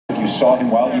saw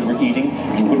him while you were eating,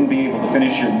 you wouldn't be able to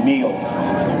finish your meal.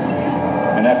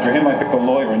 And after him, I picked a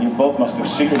lawyer, and you both must have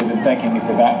secretly been thanking me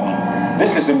for that one.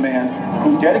 This is a man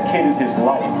who dedicated his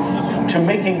life to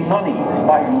making money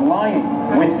by lying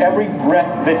with every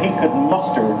breath that he could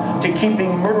muster to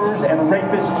keeping murderers and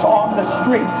rapists off the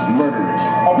streets. Murderers.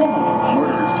 A woman.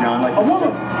 Murderers, John. Like a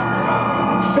woman.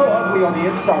 So ugly on the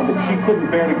inside that she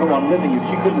couldn't bear to go on living if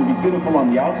she couldn't be beautiful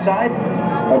on the outside.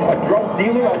 A drug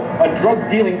dealer, a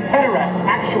drug-dealing pederast,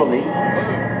 actually.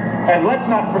 And let's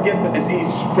not forget the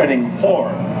disease-spreading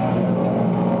whore.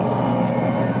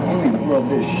 Only the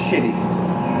world is shitty.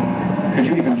 Could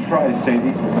you even try to say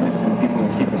these were innocent people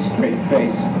and keep a straight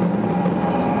face?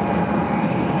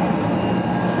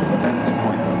 But that's the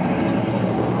point.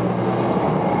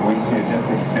 We see a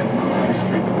deadly sin on every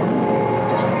street corner,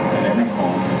 in every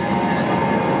home,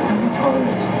 and we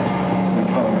tolerate it. We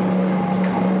tolerate it because it's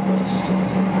commonplace.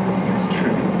 It's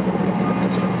true.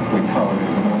 We tolerate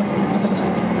it.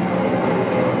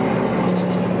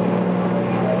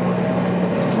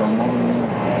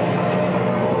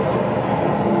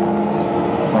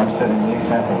 I'm setting the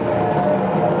example.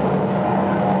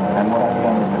 And what I've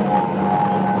done is going to be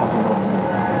possible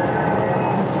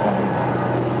and studied.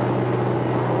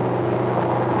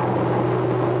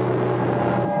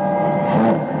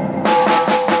 Forever.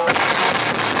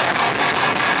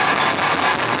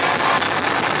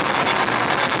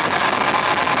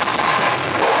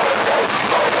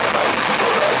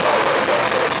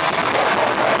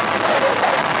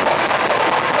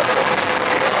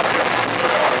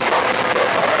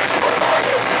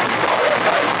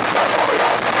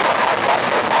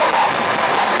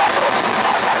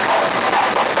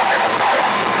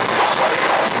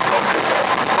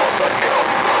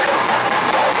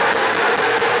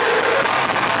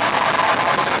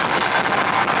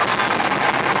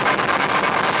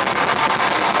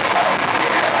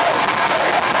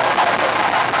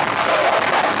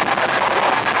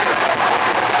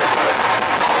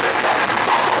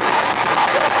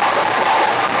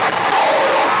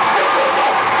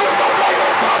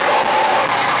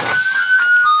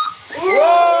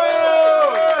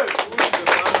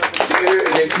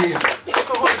 Thank you.